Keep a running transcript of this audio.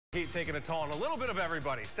Heat taking a toll on a little bit of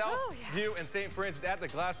everybody. Southview and St. Francis at the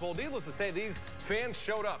Glass Bowl. Needless to say, these fans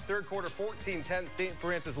showed up. Third quarter, 14-10 St.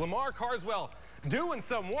 Francis. Lamar Carswell doing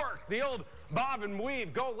some work. The old bob and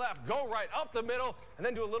weave, go left, go right, up the middle, and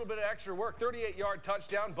then do a little bit of extra work. 38-yard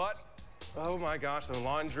touchdown, but oh my gosh, the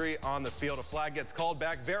laundry on the field. A flag gets called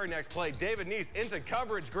back. Very next play, David Neese into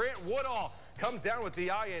coverage. Grant Woodall comes down with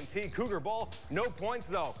the INT. Cougar ball, no points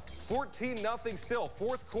though. 14-0 still.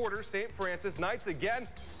 Fourth quarter, St. Francis Knights again.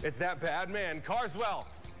 It's that bad man, Carswell,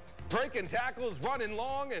 breaking tackles, running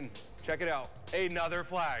long, and check it out, another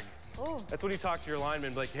flag. Ooh. That's when you talk to your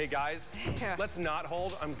linemen, like, hey guys, let's not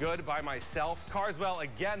hold. I'm good by myself. Carswell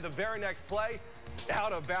again, the very next play,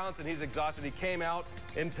 out of bounds, and he's exhausted. He came out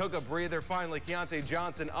and took a breather. Finally, Keontae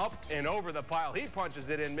Johnson up and over the pile. He punches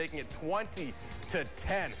it in, making it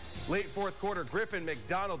 20-10. Late fourth quarter, Griffin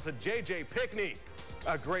McDonald to J.J. Pickney.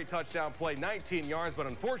 A great touchdown play, 19 yards, but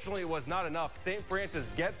unfortunately it was not enough. St. Francis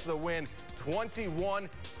gets the win,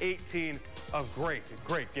 21-18. A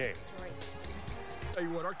great game. Tell you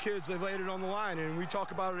what, our kids, they laid it on the line, and we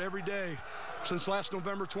talk about it every day since last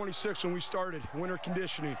November 26th when we started winter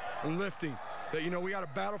conditioning and lifting. That, you know, we got to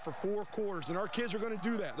battle for 4 quarters, and our kids are going to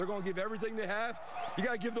do that. They're going to give everything they have. You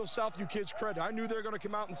got to give those Southview kids credit. I knew they were going to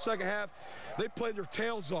come out in the second half. They played their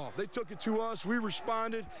tails off. They took it to us. We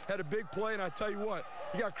responded, had a big play, and I tell you what,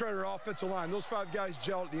 you got to credit our offensive line. Those 5 guys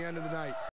gelled at the end of the night.